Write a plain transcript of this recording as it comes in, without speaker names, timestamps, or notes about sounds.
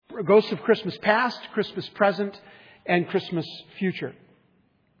ghosts of Christmas past, Christmas present, and Christmas future.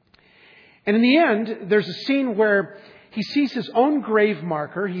 And in the end, there's a scene where he sees his own grave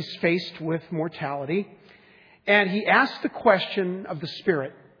marker. He's faced with mortality. And he asks the question of the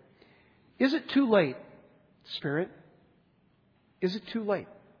Spirit, is it too late, Spirit? Is it too late?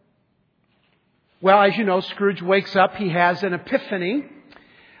 Well, as you know, Scrooge wakes up. He has an epiphany.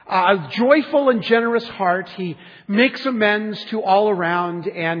 A joyful and generous heart. He makes amends to all around.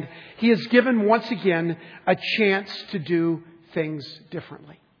 And he is given once again a chance to do things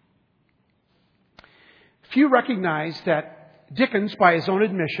differently. Few recognize that Dickens, by his own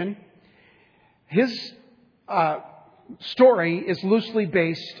admission, his story is loosely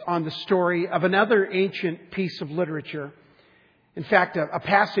based on the story of another ancient piece of literature. In fact, a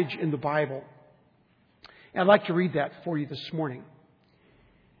passage in the Bible. And I'd like to read that for you this morning.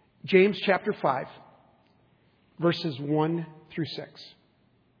 James chapter 5, verses 1 through 6.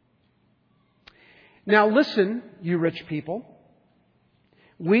 Now listen, you rich people.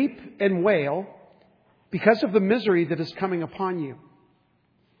 Weep and wail because of the misery that is coming upon you.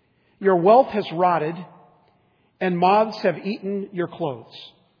 Your wealth has rotted, and moths have eaten your clothes.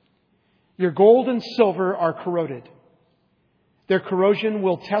 Your gold and silver are corroded. Their corrosion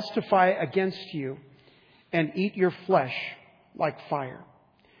will testify against you and eat your flesh like fire.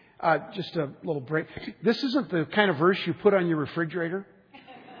 Just a little break. This isn't the kind of verse you put on your refrigerator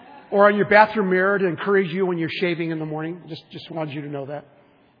or on your bathroom mirror to encourage you when you're shaving in the morning. Just wanted you to know that.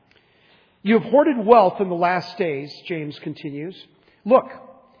 You have hoarded wealth in the last days, James continues. Look,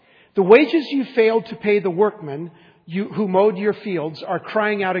 the wages you failed to pay the workmen who mowed your fields are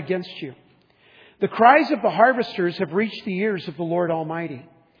crying out against you. The cries of the harvesters have reached the ears of the Lord Almighty.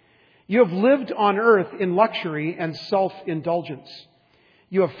 You have lived on earth in luxury and self-indulgence.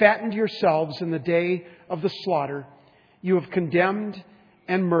 You have fattened yourselves in the day of the slaughter. You have condemned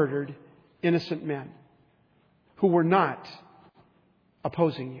and murdered innocent men who were not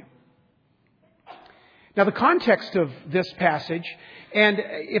opposing you. Now, the context of this passage, and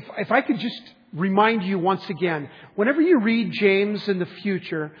if I could just remind you once again, whenever you read James in the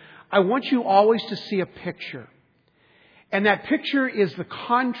future, I want you always to see a picture. And that picture is the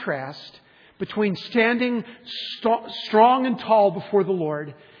contrast between standing strong and tall before the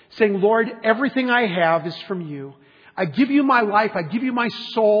Lord, saying, Lord, everything I have is from you. I give you my life. I give you my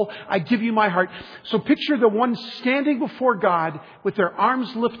soul. I give you my heart. So picture the one standing before God with their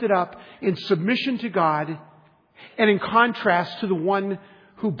arms lifted up in submission to God, and in contrast to the one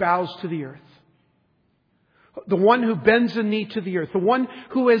who bows to the earth. The one who bends a knee to the earth. The one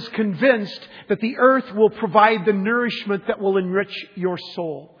who is convinced that the earth will provide the nourishment that will enrich your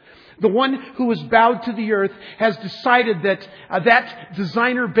soul. The one who is bowed to the earth has decided that that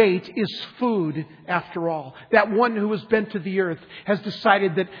designer bait is food after all. That one who is bent to the earth has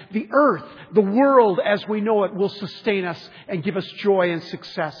decided that the earth, the world as we know it, will sustain us and give us joy and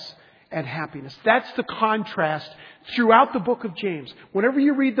success and happiness. That's the contrast throughout the book of James. Whenever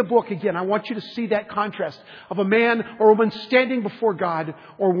you read the book again, I want you to see that contrast of a man or a woman standing before God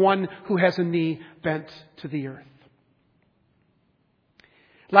or one who has a knee bent to the earth.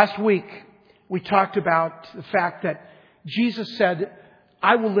 Last week, we talked about the fact that Jesus said,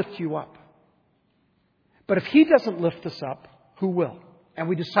 I will lift you up. But if He doesn't lift us up, who will? And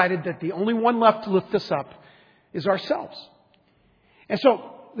we decided that the only one left to lift us up is ourselves. And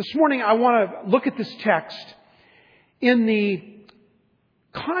so this morning, I want to look at this text in the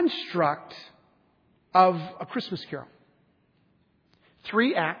construct of A Christmas Carol.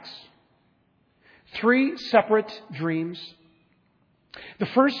 3 acts, 3 separate dreams. The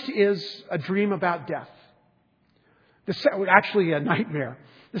first is a dream about death. Actually, a nightmare.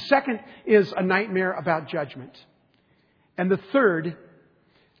 The second is a nightmare about judgment. And the third,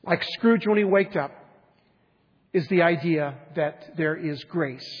 like Scrooge when he waked up, is the idea that there is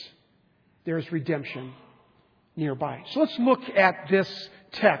grace. There is redemption nearby. So let's look at this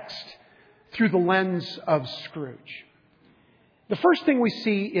text through the lens of Scrooge. The first thing we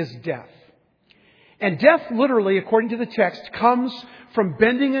see is death. And death, literally, according to the text, comes from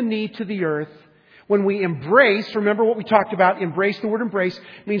bending a knee to the earth when we embrace. Remember what we talked about, embrace. The word embrace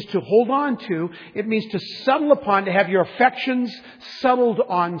means to hold on to. It means to settle upon, to have your affections settled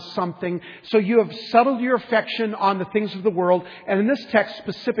on something. So you have settled your affection on the things of the world, and in this text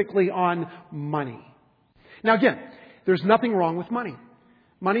specifically on money. Now again, there's nothing wrong with money.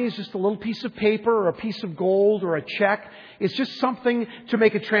 Money is just a little piece of paper or a piece of gold or a check. It's just something to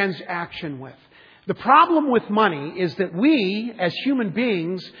make a transaction with. The problem with money is that we, as human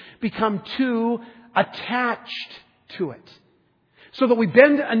beings, become too attached to it. So that we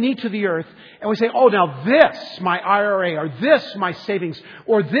bend a knee to the earth and we say, oh, now this, my IRA, or this, my savings,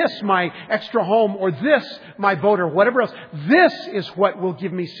 or this, my extra home, or this, my boat, or whatever else. This is what will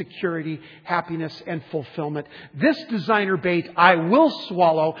give me security, happiness, and fulfillment. This designer bait I will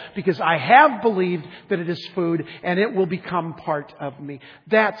swallow because I have believed that it is food and it will become part of me.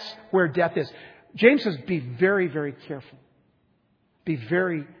 That's where death is. James says, be very, very careful. Be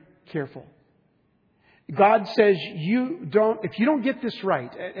very careful. God says if you don't get this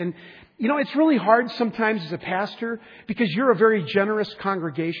right, and it's really hard sometimes as a pastor because you're a very generous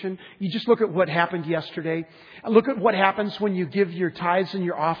congregation. You just look at what happened yesterday. Look at what happens when you give your tithes and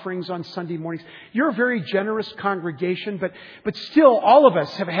your offerings on Sunday mornings. You're a very generous congregation, but still all of us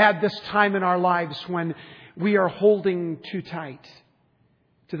have had this time in our lives when we are holding too tight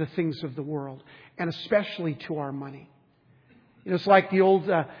to the things of the world, and especially to our money. It's like the old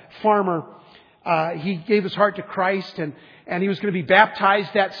farmer. He gave his heart to Christ and he was going to be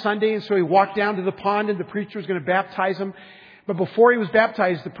baptized that Sunday. And so he walked down to the pond and the preacher was going to baptize him. But before he was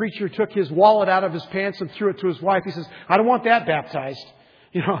baptized, the preacher took his wallet out of his pants and threw it to his wife. He says, I don't want that baptized.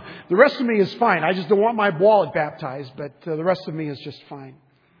 The rest of me is fine. I just don't want my wallet baptized, but the rest of me is just fine.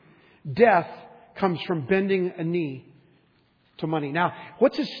 Death comes from bending a knee to money. Now,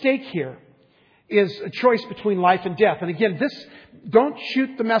 what's at stake here is a choice between life and death. And again, don't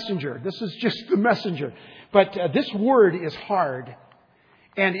shoot the messenger. This is just the messenger. But this word is hard.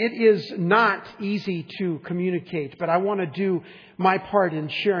 And it is not easy to communicate. But I want to do my part in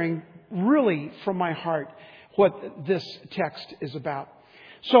sharing really from my heart what this text is about.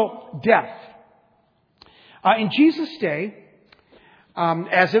 So, death. In Jesus' day,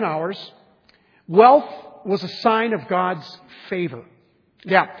 as in ours, wealth was a sign of God's favor.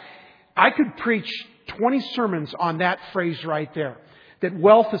 Yeah. I could preach 20 sermons on that phrase right there. That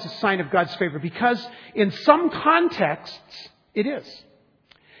wealth is a sign of God's favor. Because in some contexts, it is.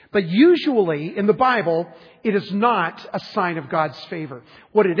 But usually in the Bible, it is not a sign of God's favor.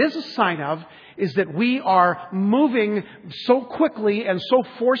 What it is a sign of is that we are moving so quickly and so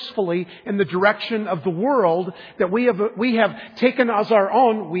forcefully in the direction of the world that we have taken as our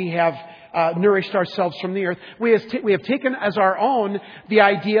own, we have nourished ourselves from the earth. We have taken as our own the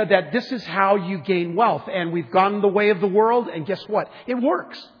idea that this is how you gain wealth. And we've gone the way of the world, and guess what? It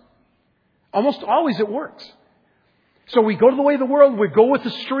works. Almost always it works. So we go to the way of the world, we go with the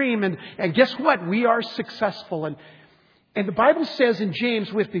stream, and guess what? We are successful. And the Bible says in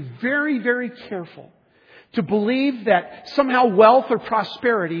James, we have to be very, very careful to believe that somehow wealth or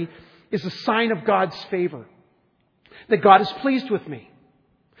prosperity is a sign of God's favor. That God is pleased with me.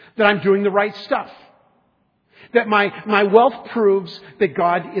 That I'm doing the right stuff. That my wealth proves that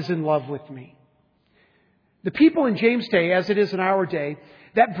God is in love with me. The people in James' day, as it is in our day,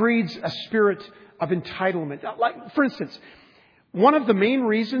 that breeds a spirit of entitlement. Like, for instance, one of the main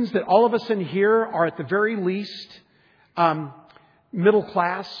reasons that all of us in here are at the very least middle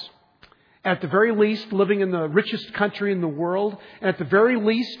class, at the very least living in the richest country in the world, and at the very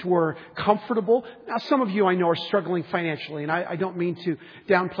least we're comfortable. Now, some of you I know are struggling financially, and I don't mean to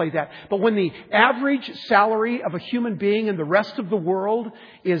downplay that. But when the average salary of a human being in the rest of the world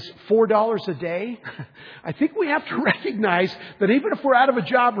is $4 a day, I think we have to recognize that even if we're out of a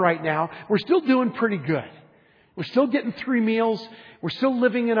job right now, we're still doing pretty good. We're still getting 3 meals. We're still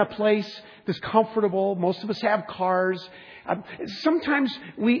living in a place that's comfortable. Most of us have cars. Sometimes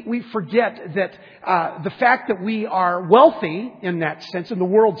we forget that the fact that we are wealthy in that sense, in the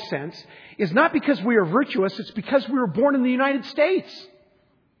world sense, is not because we are virtuous. It's because we were born in the United States.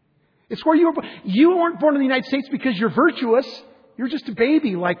 It's where you were born. You weren't born in the United States because you're virtuous. You're just a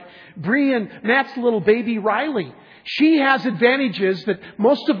baby like Bree and Matt's little baby Riley. She has advantages that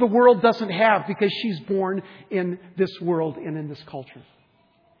most of the world doesn't have because she's born in this world and in this culture.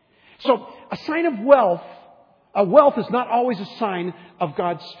 So a sign of wealth is not always a sign of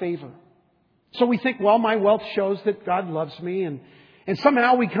God's favor. So we think, well, my wealth shows that God loves me, and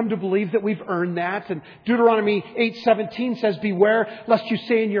somehow we come to believe that we've earned that. And Deuteronomy 8:17 says, beware lest you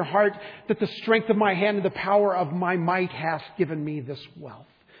say in your heart that the strength of my hand and the power of my might hath given me this wealth.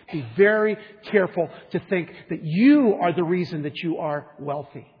 Be very careful to think that you are the reason that you are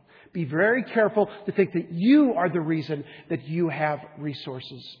wealthy. Be very careful to think that you are the reason that you have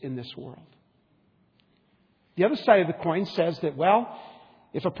resources in this world. The other side of the coin says that, well,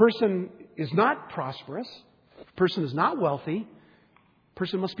 if a person is not prosperous, if a person is not wealthy, the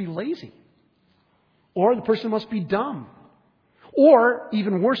person must be lazy. Or the person must be dumb. Or,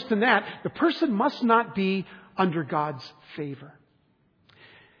 even worse than that, the person must not be under God's favor.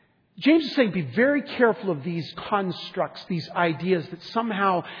 James is saying be very careful of these constructs, these ideas that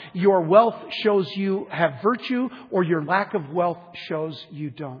somehow your wealth shows you have virtue or your lack of wealth shows you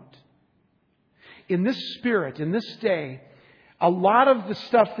don't. In this spirit, in this day, a lot of the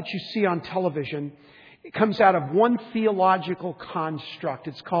stuff that you see on television, it comes out of one theological construct.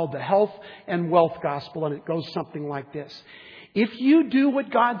 It's called the health and wealth gospel, and it goes something like this. If you do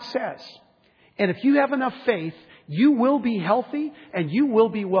what God says, and if you have enough faith, you will be healthy and you will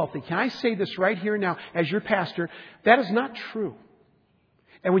be wealthy. Can I say this right here now as your pastor? That is not true.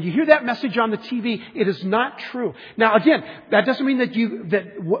 And when you hear that message on the TV, it is not true. Now, again, that doesn't mean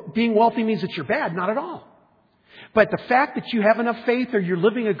that being wealthy means that you're bad. Not at all. But the fact that you have enough faith or you're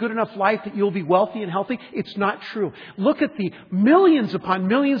living a good enough life that you'll be wealthy and healthy, it's not true. Look at the millions upon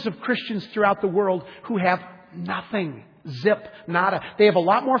millions of Christians throughout the world who have nothing. Zip, nada. They have a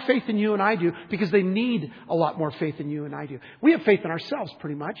lot more faith than you and I do because they need a lot more faith than you and I do. We have faith in ourselves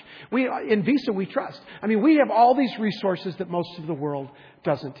pretty much. In Visa we trust. I mean, we have all these resources that most of the world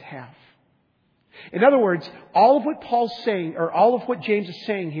doesn't have. In other words, all of what Paul's saying, or all of what James is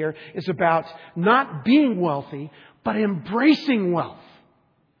saying here, is about not being wealthy, but embracing wealth.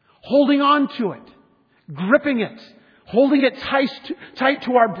 Holding on to it. Gripping it. Holding it tight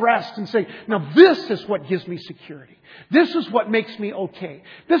to our breast and saying, now this is what gives me security. This is what makes me okay.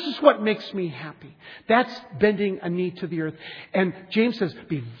 This is what makes me happy. That's bending a knee to the earth. And James says,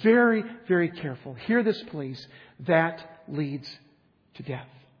 be very, very careful. Hear this, please. That leads to death.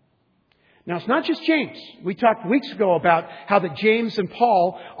 Now, it's not just James. We talked weeks ago about how that James and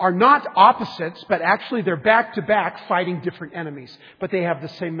Paul are not opposites, but actually they're back to back fighting different enemies. But they have the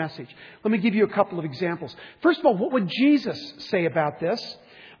same message. Let me give you a couple of examples. First of all, what would Jesus say about this?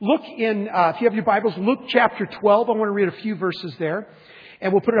 Look in, if you have your Bibles, Luke chapter 12. I want to read a few verses there.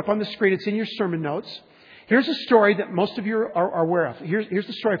 And we'll put it up on the screen. It's in your sermon notes. Here's a story that most of you are aware of. Here's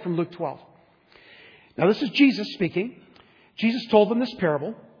the story from Luke 12. Now, this is Jesus speaking. Jesus told them this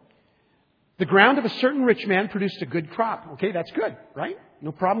parable. The ground of a certain rich man produced a good crop. Okay, that's good, right?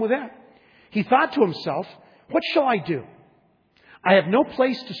 No problem with that. He thought to himself, what shall I do? I have no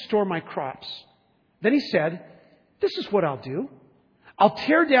place to store my crops. Then he said, this is what I'll do. I'll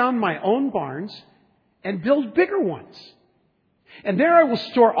tear down my own barns and build bigger ones. And there I will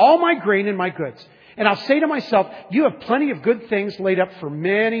store all my grain and my goods. And I'll say to myself, you have plenty of good things laid up for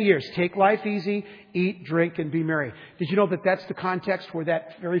many years. Take life easy, eat, drink, and be merry. Did you know that that's the context where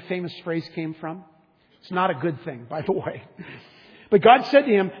that very famous phrase came from? It's not a good thing, by the way. But God said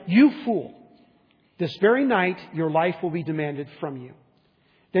to him, you fool, this very night your life will be demanded from you.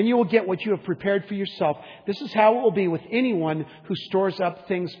 Then you will get what you have prepared for yourself. This is how it will be with anyone who stores up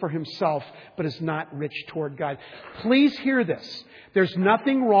things for himself, but is not rich toward God. Please hear this. There's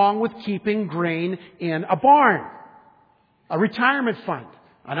nothing wrong with keeping grain in a barn, a retirement fund,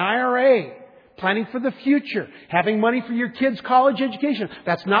 an IRA, planning for the future, having money for your kids' college education.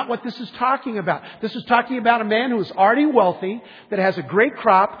 That's not what this is talking about. This is talking about a man who is already wealthy, that has a great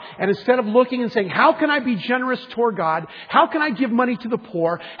crop, and instead of looking and saying, how can I be generous toward God? How can I give money to the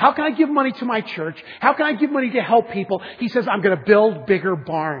poor? How can I give money to my church? How can I give money to help people? He says, I'm going to build bigger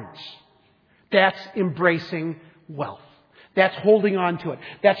barns. That's embracing wealth. That's holding on to it.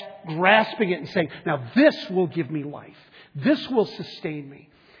 That's grasping it and saying, now this will give me life. This will sustain me.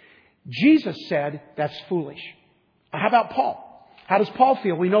 Jesus said that's foolish. How about Paul? How does Paul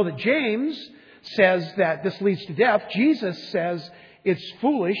feel? We know that James says that this leads to death. Jesus says it's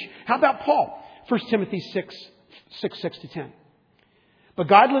foolish. How about Paul? 1 Timothy 6:6-10. But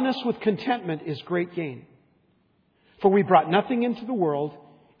godliness with contentment is great gain. For we brought nothing into the world,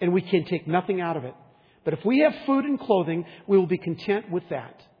 and we can take nothing out of it. But if we have food and clothing, we will be content with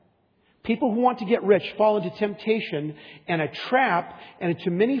that. People who want to get rich fall into temptation and a trap and into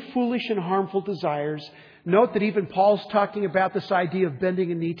many foolish and harmful desires. Note that even Paul's talking about this idea of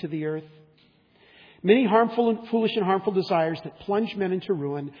bending a knee to the earth. Many foolish and harmful desires that plunge men into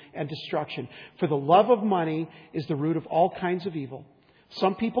ruin and destruction. For the love of money is the root of all kinds of evil.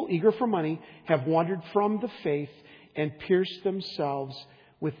 Some people eager for money have wandered from the faith and pierced themselves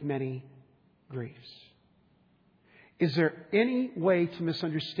with many griefs. Is there any way to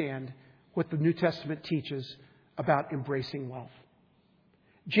misunderstand what the New Testament teaches about embracing wealth?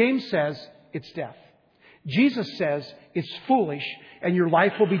 James says it's death. Jesus says it's foolish and your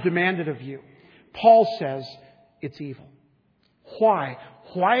life will be demanded of you. Paul says it's evil. Why?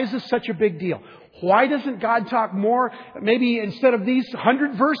 Why is this such a big deal? Why doesn't God talk more, maybe instead of these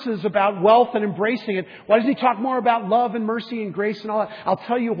 100 verses about wealth and embracing it, why doesn't He talk more about love and mercy and grace and all that? I'll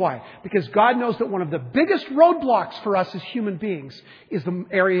tell you why. Because God knows that one of the biggest roadblocks for us as human beings is the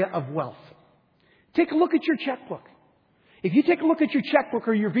area of wealth. Take a look at your checkbook. If you take a look at your checkbook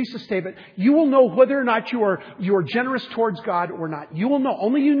or your Visa statement, you will know whether or not you are generous towards God or not. You will know.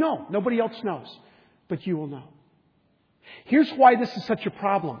 Only you know. Nobody else knows. But you will know. Here's why this is such a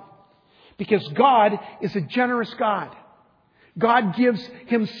problem. Because God is a generous God. God gives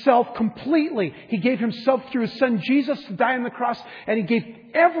Himself completely. He gave Himself through His Son Jesus to die on the cross, and He gave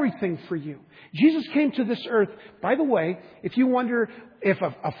everything for you. Jesus came to this earth. By the way, if you wonder if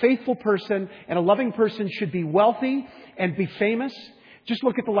a faithful person and a loving person should be wealthy and be famous, just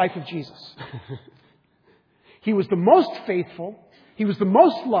look at the life of Jesus. He was the most faithful. He was the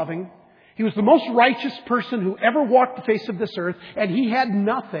most loving. He was the most righteous person who ever walked the face of this earth, and He had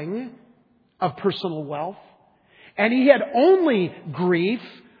nothing of personal wealth. And He had only grief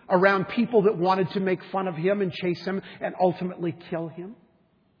around people that wanted to make fun of Him and chase Him and ultimately kill Him.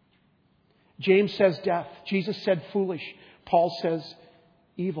 James says death. Jesus said foolish. Paul says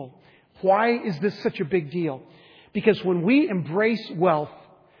evil. Why is this such a big deal? Because when we embrace wealth,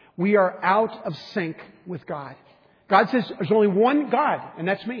 we are out of sync with God. God says there's only one God, and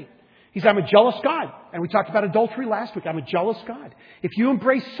that's me. He said, I'm a jealous God. And we talked about adultery last week. I'm a jealous God. If you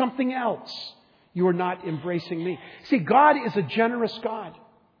embrace something else, you are not embracing me. See, God is a generous God.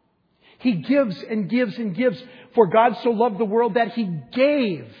 He gives and gives and gives. For God so loved the world that He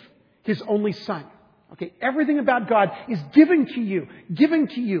gave His only Son. Okay, everything about God is given to you, given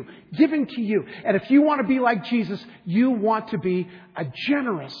to you, given to you. And if you want to be like Jesus, you want to be a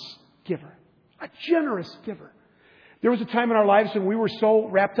generous giver. A generous giver. There was a time in our lives when we were so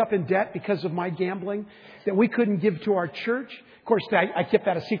wrapped up in debt because of my gambling that we couldn't give to our church. Of course, I kept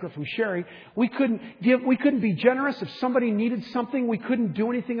that a secret from Sherry. We couldn't give, we couldn't be generous. If somebody needed something, we couldn't do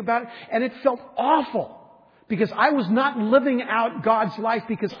anything about it. And it felt awful because I was not living out God's life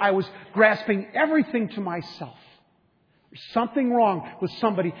because I was grasping everything to myself. There's something wrong with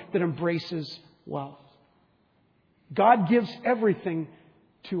somebody that embraces wealth. God gives everything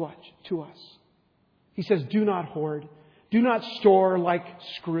to us. He says, do not hoard. Do not store like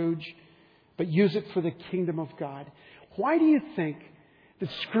Scrooge, but use it for the kingdom of God. Why do you think that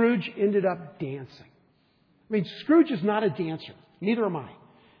Scrooge ended up dancing? I mean, Scrooge is not a dancer. Neither am I.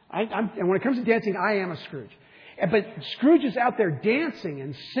 And when it comes to dancing, I am a Scrooge. But Scrooge is out there dancing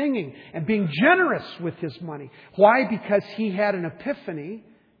and singing and being generous with his money. Why? Because he had an epiphany.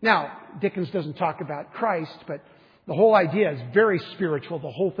 Now, Dickens doesn't talk about Christ, but the whole idea is very spiritual.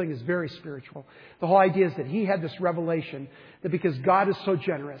 The whole thing is very spiritual. The whole idea is that he had this revelation that because God is so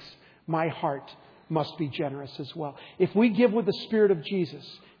generous, my heart must be generous as well. If we give with the Spirit of Jesus,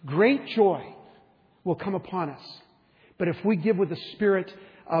 great joy will come upon us. But if we give with the spirit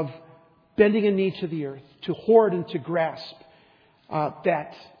of bending a knee to the earth, to hoard and to grasp,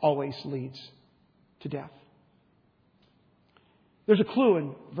 that always leads to death. There's a clue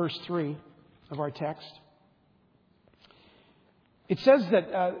in verse 3 of our text. It says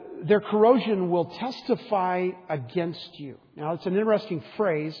that their corrosion will testify against you. Now, it's an interesting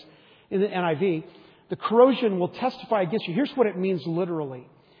phrase in the NIV. The corrosion will testify against you. Here's what it means literally.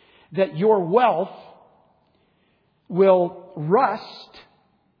 That your wealth will rust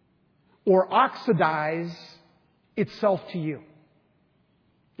or oxidize itself to you.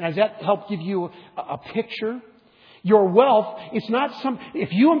 Now, does that help give you a picture? Your wealth, it's not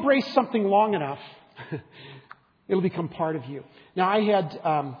if you embrace something long enough, it'll become part of you. Now, I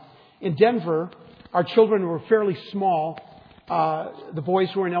had, in Denver, our children were fairly small. The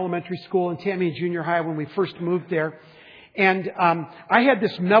boys were in elementary school and Tammy in junior high when we first moved there. And I had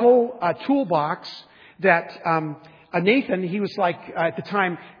this metal toolbox that Nathan, he was like, at the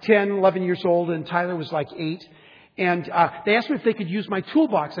time, 10, 11 years old, and Tyler was like 8. And they asked me if they could use my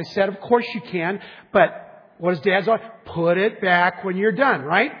toolbox. I said, of course you can, but what does Dad say? Put it back when you're done,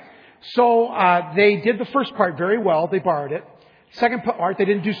 right? So they did the first part very well. They borrowed it. Second part, they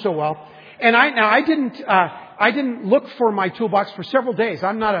didn't do so well. And I didn't look for my toolbox for several days.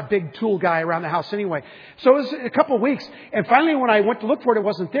 I'm not a big tool guy around the house anyway. So it was a couple of weeks. And finally, when I went to look for it, it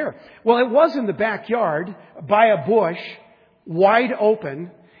wasn't there. Well, it was in the backyard by a bush, wide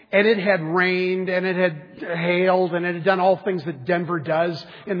open. And it had rained and it had hailed and it had done all things that Denver does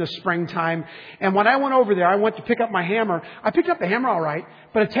in the springtime. And when I went over there, I went to pick up my hammer. I picked up the hammer all right,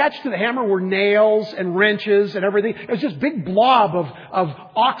 but attached to the hammer were nails and wrenches and everything. It was this big blob of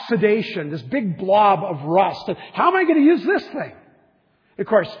oxidation, this big blob of rust. And how am I going to use this thing? Of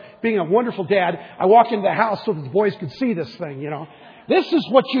course, being a wonderful dad, I walked into the house so that the boys could see this thing, you know. This is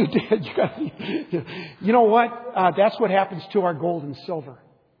what you did. You know what? That's what happens to our gold and silver.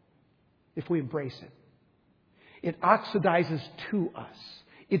 If we embrace it. It oxidizes to us.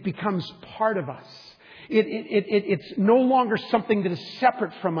 It becomes part of us. It's no longer something that is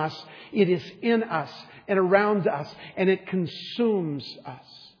separate from us. It is in us. and around us, and it consumes us.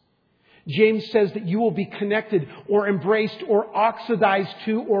 James says that you will be connected or embraced or oxidized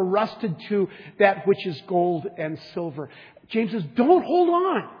to or rusted to that which is gold and silver. James says, don't hold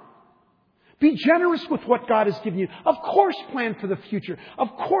on. Be generous with what God has given you. Of course, plan for the future. Of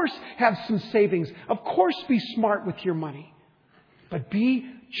course, have some savings. Of course, be smart with your money. But be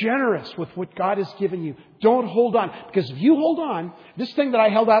generous with what God has given you. Don't hold on. Because if you hold on, this thing that I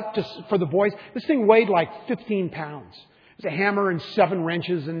held out for the boys, this thing weighed like 15 pounds. It was a hammer and 7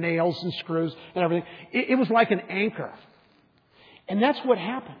 wrenches and nails and screws and everything. It was like an anchor. And that's what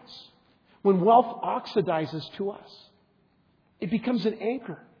happens when wealth oxidizes to us. It becomes an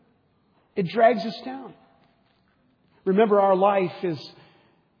anchor. It drags us down. Remember, our life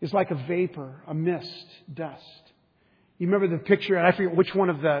is like a vapor, a mist, dust. You remember the picture, and I forget which one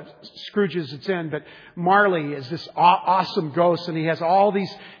of the Scrooges it's in, but Marley is this awesome ghost, and he has all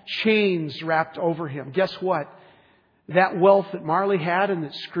these chains wrapped over him. Guess what? That wealth that Marley had and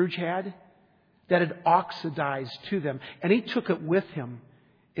that Scrooge had, that had oxidized to them. And he took it with him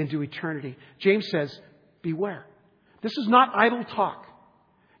into eternity. James says, beware. This is not idle talk.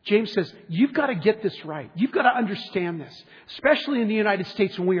 James says, you've got to get this right. You've got to understand this. Especially in the United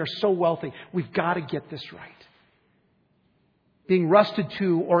States when we are so wealthy. We've got to get this right. Being rusted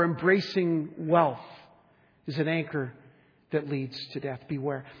to or embracing wealth is an anchor that leads to death.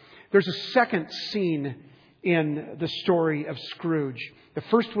 Beware. There's a second scene in the story of Scrooge. The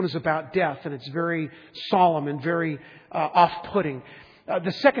first one is about death, and it's very solemn and very off-putting.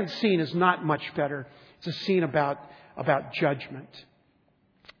 The second scene is not much better. It's a scene about judgment.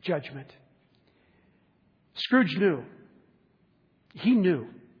 Judgment. Scrooge knew. He knew.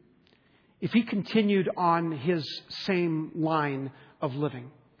 If he continued on his same line of living,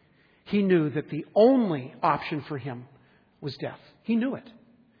 he knew that the only option for him was death. He knew it.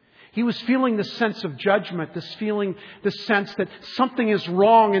 He was feeling the sense of judgment, the sense that something is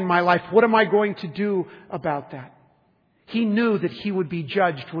wrong in my life. What am I going to do about that? He knew that he would be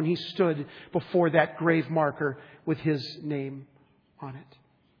judged when he stood before that grave marker with his name on it.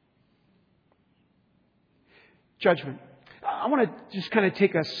 Judgment. I want to just kind of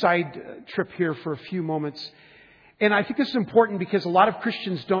take a side trip here for a few moments. And I think this is important because a lot of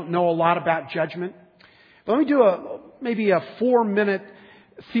Christians don't know a lot about judgment. But let me do maybe a 4-minute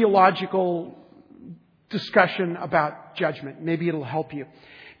theological discussion about judgment. Maybe it'll help you.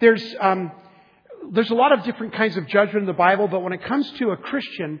 There's a lot of different kinds of judgment in the Bible, but when it comes to a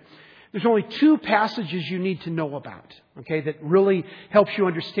Christian, there's only 2 passages you need to know about, okay, that really helps you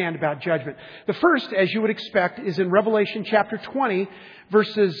understand about judgment. The first, as you would expect, is in Revelation chapter 20,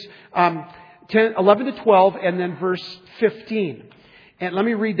 verses 11 to 12, and then verse 15. And let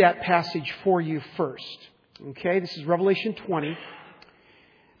me read that passage for you first. Okay, this is Revelation 20,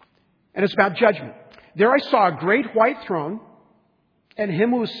 and it's about judgment. There I saw a great white throne, and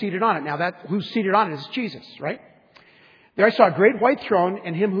him who was seated on it. Now, that who's seated on it is Jesus, right? There I saw a great white throne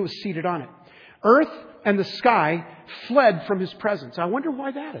and him who was seated on it. Earth and the sky fled from his presence. I wonder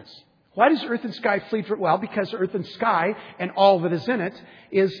why that is. Why does earth and sky flee from? Well, because earth and sky and all that is in it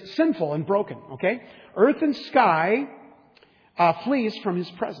is sinful and broken. Okay? Earth and sky flees from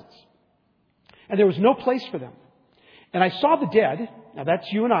his presence. And there was no place for them. And I saw the dead. Now that's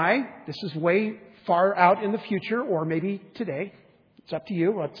you and I. This is way far out in the future, or maybe today. It's up to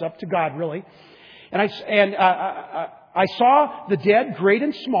you. It's up to God, really. And I saw the dead, great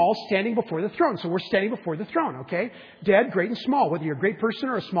and small, standing before the throne. So we're standing before the throne, okay? Dead, great and small. Whether you're a great person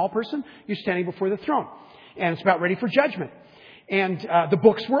or a small person, you're standing before the throne. And it's about ready for judgment. And the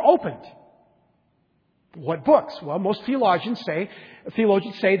books were opened. What books? Well, most theologians say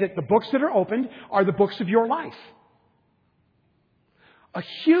that the books that are opened are the books of your life. A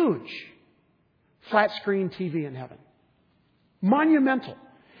huge flat screen TV in heaven. Monumental.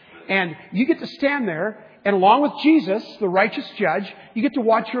 And you get to stand there, and along with Jesus, the righteous judge, you get to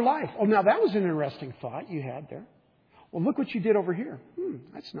watch your life. Oh, now that was an interesting thought you had there. Well, look what you did over here.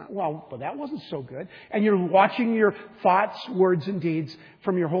 That's not, well, but that wasn't so good. And you're watching your thoughts, words, and deeds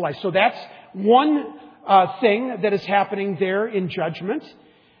from your whole life. So that's one thing that is happening there in judgment.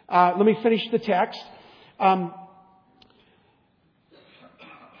 Let me finish the text.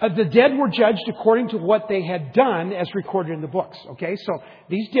 The dead were judged according to what they had done as recorded in the books. Okay, so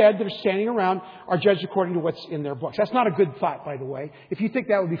these dead that are standing around are judged according to what's in their books. That's not a good thought, by the way. If you think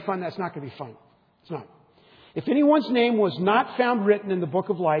that would be fun, that's not going to be fun. It's not. If anyone's name was not found written in the book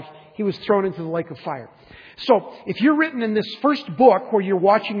of life, he was thrown into the lake of fire. So if you're written in this first book where you're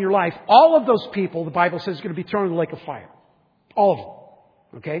watching your life, all of those people, the Bible says, are going to be thrown in the lake of fire. All of them.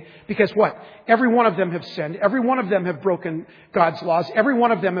 Okay? Because what? Every one of them have sinned. Every one of them have broken God's laws. Every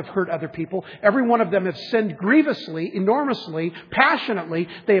one of them have hurt other people. Every one of them have sinned grievously, enormously, passionately.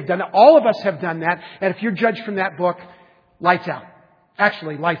 They have done it. All of us have done that. And if you're judged from that book, lights out.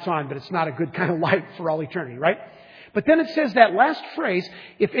 Actually, lights on, but it's not a good kind of light for all eternity, right? But then it says that last phrase,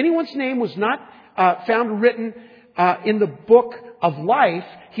 if anyone's name was not found written in the book of life,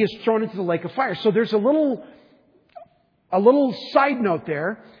 he is thrown into the lake of fire. So there's a little side note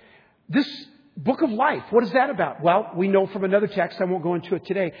there. This book of life, what is that about? Well, we know from another text, I won't go into it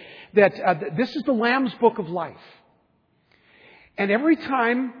today, that this is the Lamb's book of life. And every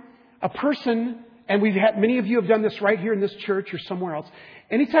time a person, and many of you have done this right here in this church or somewhere else,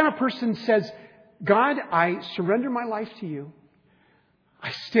 anytime a person says, God, I surrender my life to you.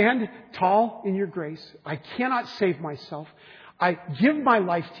 I stand tall in your grace. I cannot save myself. I give my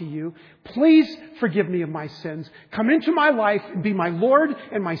life to you. Please forgive me of my sins. Come into my life and be my Lord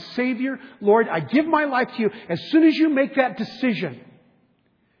and my Savior. Lord, I give my life to you. As soon as you make that decision,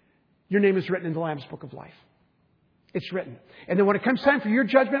 your name is written in the Lamb's book of life. It's written. And then when it comes time for your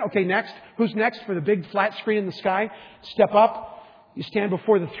judgment, okay, next. Who's next for the big flat screen in the sky? Step up. You stand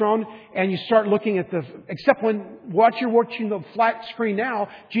before the throne and you start looking at except when you're watching the flat screen now,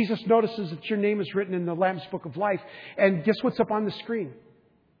 Jesus notices that your name is written in the Lamb's book of life. And guess what's up on the screen?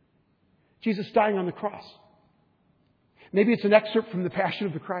 Jesus dying on the cross. Maybe it's an excerpt from the Passion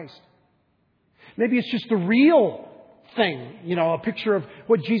of the Christ. Maybe it's just the real thing, a picture of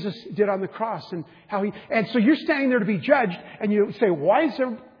what Jesus did on the cross and and so you're standing there to be judged and you say, why is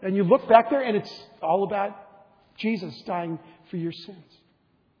there, and you look back there and it's all about Jesus dying for your sins.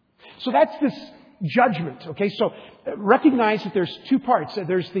 So that's this judgment. Okay, so recognize that there's two parts.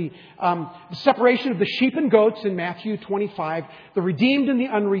 There's the separation of the sheep and goats in Matthew 25, the redeemed and the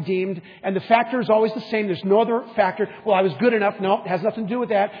unredeemed, and the factor is always the same. There's no other factor. Well, I was good enough. No, it has nothing to do with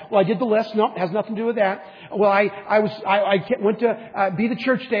that. Well, I did the list. No, it has nothing to do with that. Well, I went to be the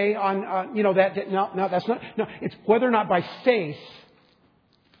church day on that. No, that's not. No, it's whether or not by faith.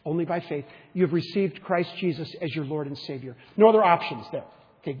 Only by faith, you have received Christ Jesus as your Lord and Savior. No other options there.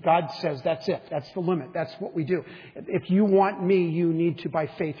 Okay, God says that's it. That's the limit. That's what we do. If you want me, you need to, by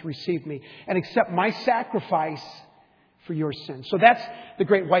faith, receive me and accept my sacrifice for your sins. So that's the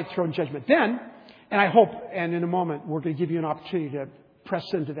great white throne judgment. Then, and I hope, and in a moment, we're going to give you an opportunity to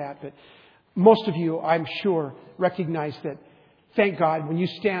press into that. But most of you, I'm sure, recognize that, thank God, when you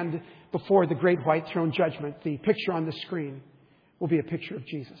stand before the great white throne judgment, the picture on the screen will be a picture of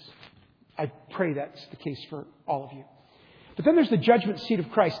Jesus. I pray that's the case for all of you. But then there's the judgment seat of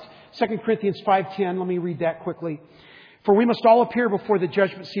Christ. 2 Corinthians 5:10. Let me read that quickly. For we must all appear before the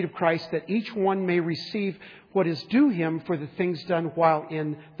judgment seat of Christ, that each one may receive what is due him for the things done while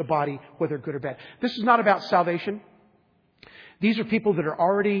in the body, whether good or bad. This is not about salvation. These are people that are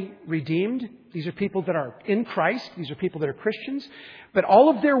already redeemed. These are people that are in Christ. These are people that are Christians. But all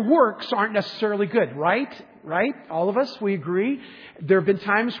of their works aren't necessarily good, right? Right? All of us, we agree. There have been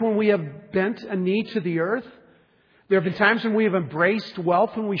times when we have bent a knee to the earth. There have been times when we have embraced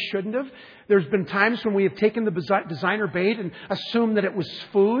wealth when we shouldn't have. There's been times when we have taken the designer bait and assumed that it was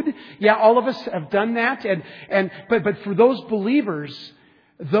food. Yeah, all of us have done that. But for those believers,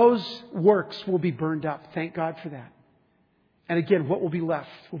 those works will be burned up. Thank God for that. And again, what will be left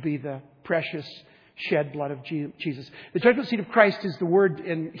will be the precious shed blood of Jesus. The judgment seat of Christ is the word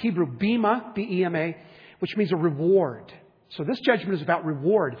in Hebrew, bema, B-E-M-A, which means a reward. So this judgment is about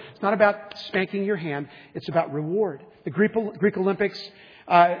reward. It's not about spanking your hand. It's about reward. The Greek Olympics,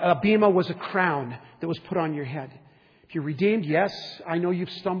 bema was a crown that was put on your head. If you're redeemed, yes, I know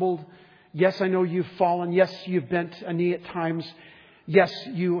you've stumbled. Yes, I know you've fallen. Yes, you've bent a knee at times. Yes,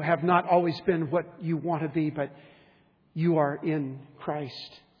 you have not always been what you want to be, but you are in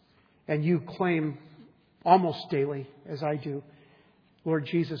Christ. And you claim almost daily, as I do, Lord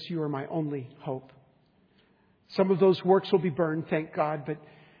Jesus, you are my only hope. Some of those works will be burned, thank God, but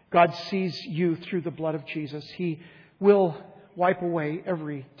God sees you through the blood of Jesus. He will wipe away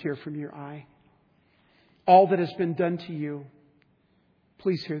every tear from your eye. All that has been done to you,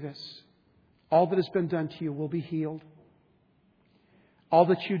 please hear this, all that has been done to you will be healed. All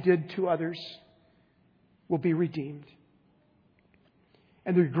that you did to others will be redeemed.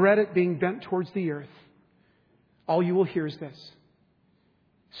 And regret it being bent towards the earth, all you will hear is this: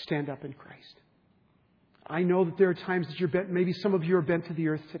 stand up in Christ. I know that there are times that you're bent, maybe some of you are bent to the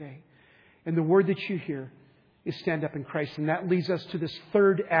earth today. And the word that you hear is stand up in Christ. And that leads us to this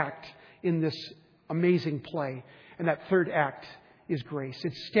third act in this amazing play. And that third act is grace.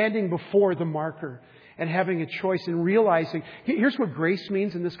 It's standing before the marker and having a choice and realizing. Here's what grace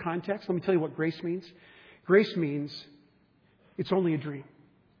means in this context. Let me tell you what grace means. Grace means it's only a dream.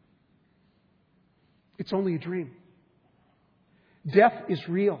 It's only a dream. Death is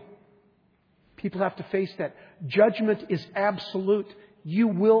real. People have to face that. Judgment is absolute. You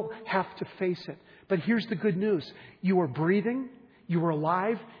will have to face it. But here's the good news. You are breathing. You are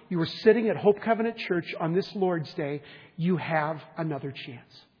alive. You are sitting at Hope Covenant Church on this Lord's Day. You have another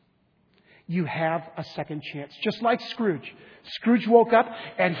chance. You have a second chance. Just like Scrooge. Scrooge woke up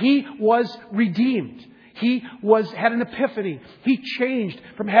and he was redeemed. He had an epiphany. He changed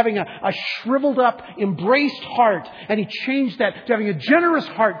from having a shriveled up, embraced heart, and he changed that to having a generous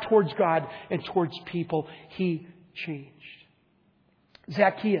heart towards God and towards people. He changed.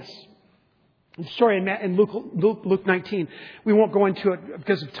 Zacchaeus. The story in Luke 19. We won't go into it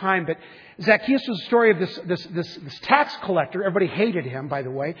because of time, but Zacchaeus was the story of this tax collector. Everybody hated him, by the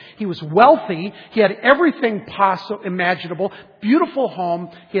way. He was wealthy. He had everything possible, imaginable. Beautiful home.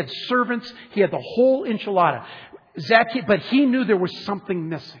 He had servants. He had the whole enchilada. Zacchaeus, but he knew there was something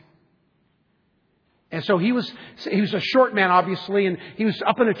missing. And so he was a short man, obviously, and he was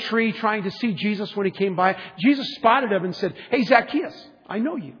up in a tree trying to see Jesus when he came by. Jesus spotted him and said, "Hey, Zacchaeus, I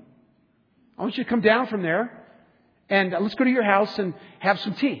know you. I want you to come down from there and let's go to your house and have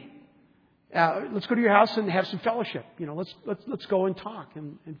some tea. Let's go to your house and have some fellowship. You know, let's go and talk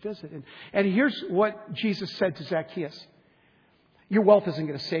and visit." And here's what Jesus said to Zacchaeus. Your wealth isn't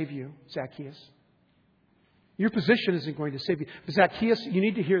going to save you, Zacchaeus. Your position isn't going to save you. But Zacchaeus, you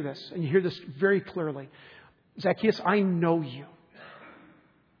need to hear this, and you hear this very clearly. Zacchaeus, I know you.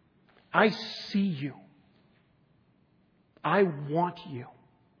 I see you. I want you.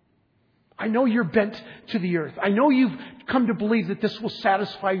 I know you're bent to the earth. I know you've come to believe that this will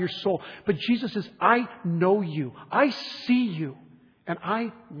satisfy your soul. But Jesus says, I know you. I see you. And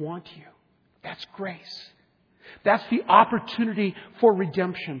I want you. That's grace. That's the opportunity for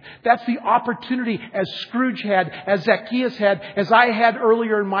redemption. That's the opportunity as Scrooge had, as Zacchaeus had, as I had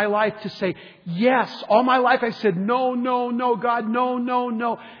earlier in my life to say, yes. All my life I said, no, no, no, God, no, no,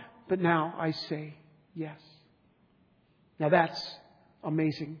 no. But now I say yes. Now that's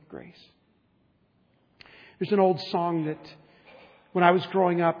amazing grace. There's an old song that when I was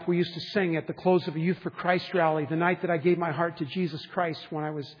growing up, we used to sing at the close of a Youth for Christ rally. The night that I gave my heart to Jesus Christ when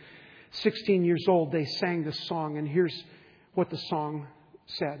I was 16 years old, they sang this song. And here's what the song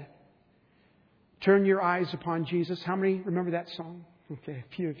said. Turn your eyes upon Jesus. How many remember that song? Okay,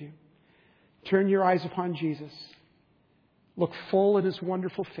 a few of you. Turn your eyes upon Jesus. Look full in His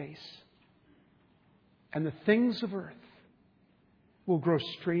wonderful face. And the things of earth will grow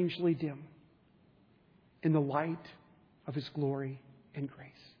strangely dim in the light of His glory and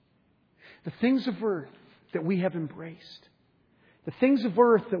grace. The things of earth that we have embraced, the things of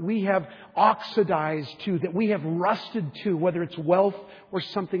earth that we have oxidized to, that we have rusted to, whether it's wealth or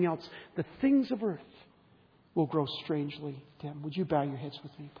something else, the things of earth will grow strangely dim. Would you bow your heads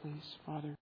with me, please, Father?